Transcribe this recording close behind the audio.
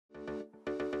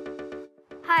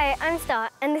Hi, I'm Star,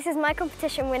 and this is my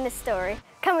competition winner's story.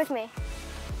 Come with me.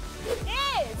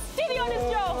 It's Stevie on his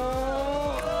job!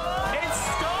 It's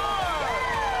Star!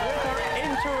 With her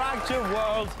interactive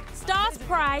world. Star's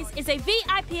prize is a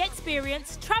VIP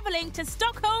experience travelling to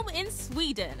Stockholm in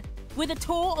Sweden with a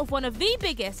tour of one of the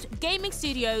biggest gaming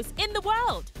studios in the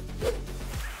world.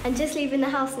 I'm just leaving the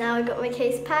house now. I got my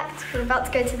case packed. We're about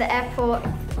to go to the airport.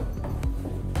 I'm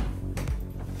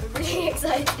really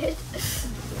excited.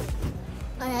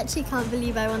 I actually can't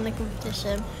believe I won the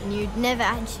competition. And you'd never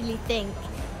actually think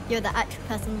you're the actual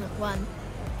person that won.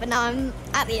 But now I'm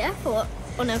at the airport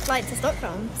on a flight to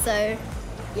Stockholm, so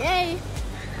yay!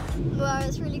 Wow,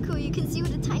 it's really cool. You can see all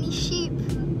the tiny sheep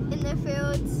in their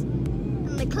fields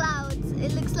and the clouds.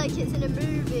 It looks like it's in a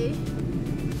movie.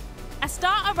 As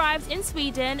Star arrives in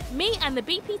Sweden, me and the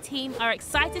BP team are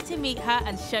excited to meet her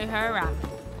and show her around.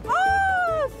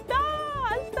 Oh,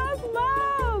 Star! Star's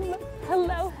mum!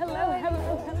 Hello, hello,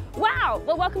 hello, hello. Wow,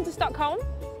 well, welcome to Stockholm.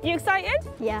 You excited?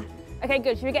 Yeah. Okay,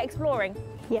 good. Should we get exploring?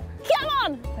 Yeah. Come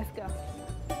on! Let's go.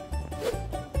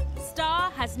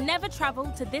 Star has never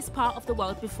travelled to this part of the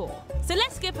world before, so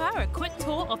let's give her a quick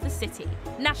tour of the city.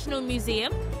 National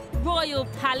Museum, Royal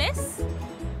Palace,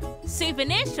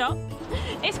 souvenir shop.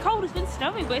 It's cold, it's been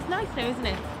snowing, but it's nice though, isn't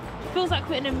it? Feels like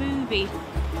we're in a movie.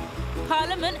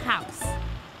 Parliament House.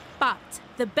 But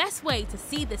the best way to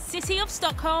see the city of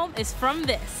Stockholm is from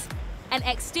this. An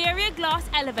exterior glass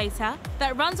elevator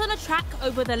that runs on a track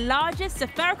over the largest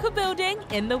spherical building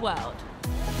in the world.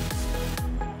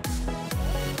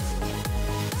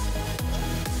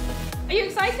 Are you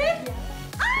excited? Yeah.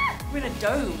 Ah! We're in a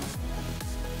dome.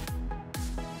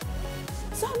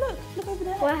 So look over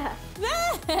there. Where?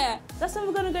 There! That's where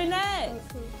we're gonna go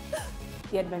next.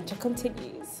 The adventure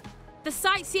continues. The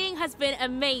sightseeing has been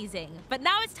amazing, but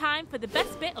now it's time for the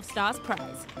best bit of Star's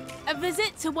prize. A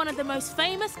visit to one of the most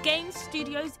famous game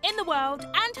studios in the world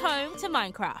and home to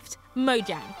Minecraft,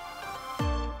 Mojang.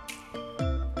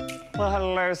 Well,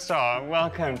 hello, Star.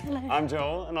 Welcome. Hello. I'm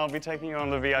Joel, and I'll be taking you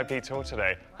on the VIP tour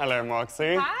today. Hello,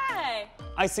 Mwaksy. Hi!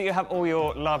 I see you have all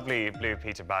your lovely Blue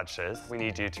Peter badges. We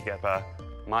need you to get a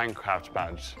Minecraft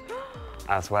badge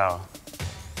as well.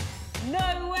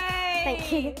 No way!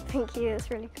 Thank you, it's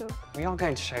really cool. We are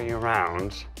going to show you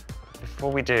around.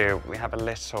 Before we do, we have a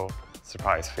little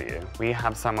surprise for you. We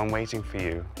have someone waiting for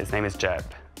you. His name is Jeb.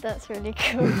 That's really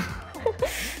cool.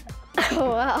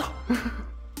 Oh, wow.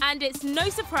 And it's no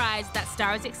surprise that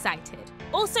Star is excited.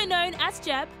 Also known as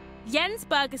Jeb, Jens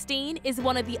Bergerstein is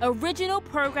one of the original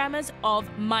programmers of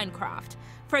Minecraft.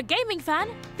 For a gaming fan,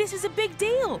 this is a big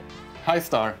deal. Hi,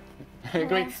 Star.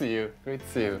 Great to see you. Great to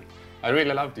see you. I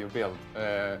really loved your build.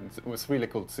 It was really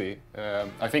cool to see.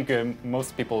 I think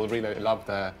most people really love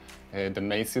the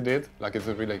maze you did. Like, it's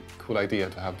a really cool idea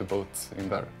to have the boats in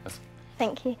there.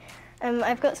 Thank you.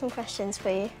 I've got some questions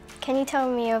for you. Can you tell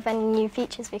me of any new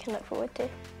features we can look forward to?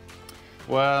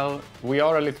 Well, we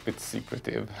are a little bit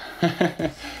secretive.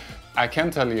 I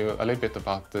can tell you a little bit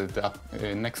about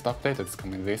the next update that's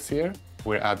coming this year.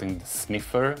 We're adding the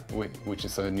Sniffer, which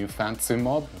is a new fantasy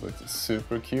mod, which is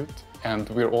super cute. And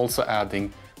we're also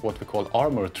adding what we call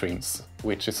armor trims,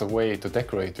 which is a way to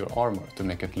decorate your armor to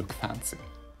make it look fancy.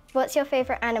 What's your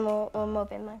favourite animal or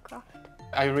mob in Minecraft?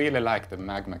 I really like the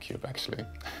magma cube, actually.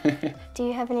 Do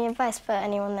you have any advice for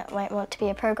anyone that might want to be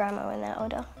a programmer when they're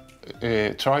older?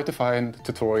 Try to find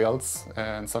tutorials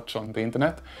and such on the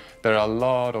internet. There are a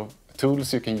lot of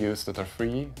tools you can use that are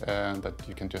free and that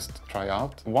you can just try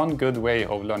out. One good way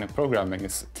of learning programming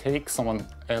is take someone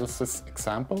else's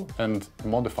example and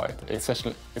modify it,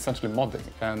 essentially modding.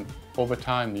 And over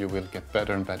time, you will get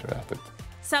better and better at it.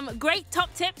 Some great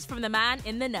top tips from the man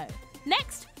in the know.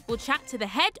 Next, we'll chat to the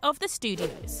head of the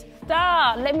studios.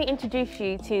 Star, let me introduce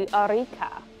you to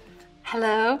Arika.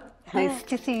 Hello, nice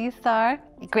to see you, Star.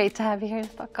 Great to have you here in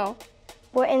Stockholm.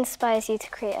 What inspires you to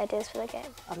create ideas for the game?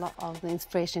 A lot of the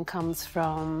inspiration comes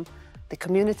from the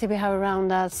community we have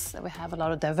around us. We have a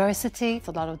lot of diversity,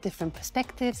 a lot of different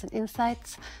perspectives and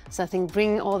insights. So I think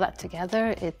bringing all that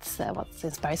together, it's what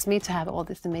inspires me to have all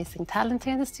this amazing talent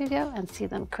here in the studio and see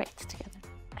them create together.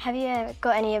 Have you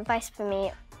got any advice for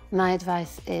me? My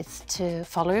advice is to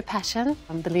follow your passion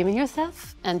and believe in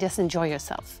yourself and just enjoy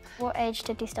yourself. What age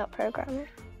did you start programming?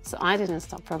 So I didn't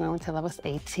start programming until I was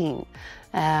 18.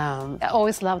 I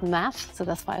always loved math, so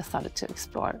that's why I started to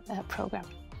explore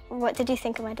programming. What did you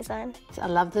think of my design? So I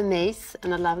love the maze,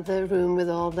 and I love the room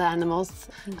with all the animals,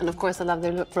 and of course I love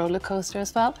the roller coaster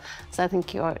as well. So I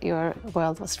think your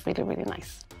world was really, really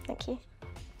nice. Thank you.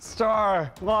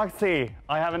 Star, Mwaksy,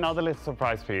 I have another little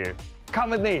surprise for you. Come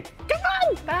with me. Come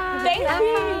on! Bye!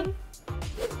 Thank you!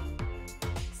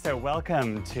 So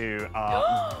welcome to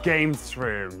our games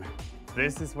room.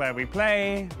 This is where we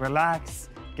play, relax,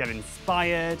 get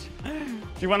inspired. Do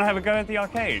you want to have a go at the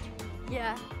arcade?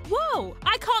 Yeah. Whoa!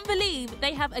 I can't believe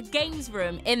they have a games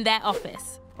room in their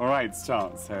office. All right,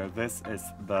 start. So this is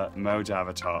the Mode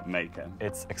Avatar Maker.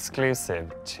 It's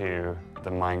exclusive to the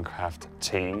Minecraft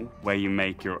team, where you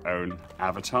make your own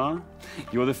avatar.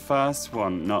 You're the first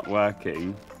one not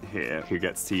working here who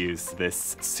gets to use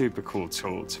this super cool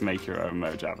tool to make your own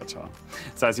Mode Avatar.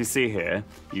 So as you see here,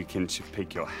 you can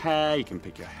pick your hair, you can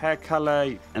pick your hair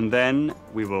color, and then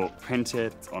we will print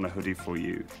it on a hoodie for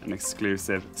you, an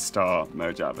exclusive Star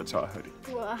Mode Avatar hoodie.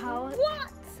 Wow. What?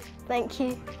 Thank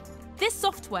you. This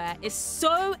software is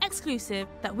so exclusive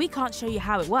that we can't show you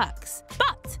how it works.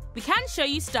 But we can show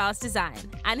you Star's design,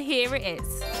 and here it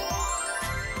is.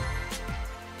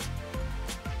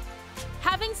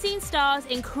 Having seen Star's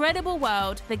incredible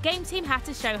world, the game team had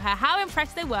to show her how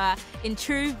impressed they were in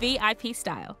true VIP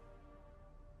style.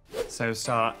 So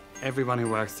Star, everyone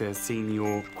who works here has seen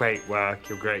your great work,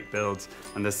 your great builds,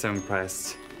 and they're so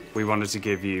impressed. We wanted to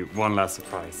give you one last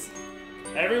surprise.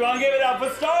 Everyone give it up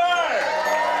for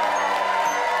Star!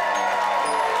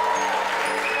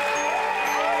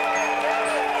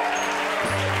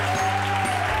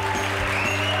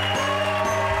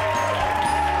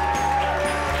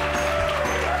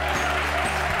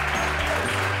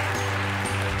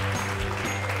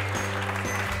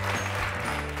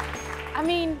 I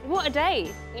mean, what a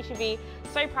day. You should be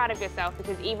so proud of yourself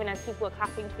because even as people were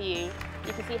clapping for you,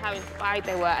 you can see how inspired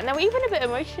they were. And they were even a bit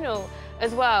emotional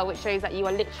as well, which shows that you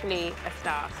are literally a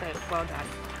star, so well done.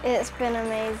 It's been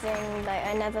amazing. Like,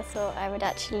 I never thought I would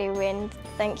actually win.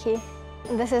 Thank you.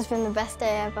 This has been the best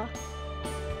day ever.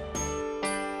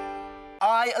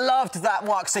 I loved that,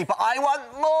 Mwaksy, but I want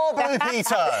more, Blue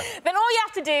Peter! Then all you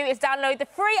have to do is download the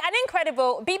free and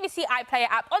incredible BBC iPlayer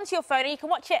app onto your phone and you can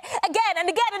watch it again and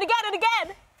again and again and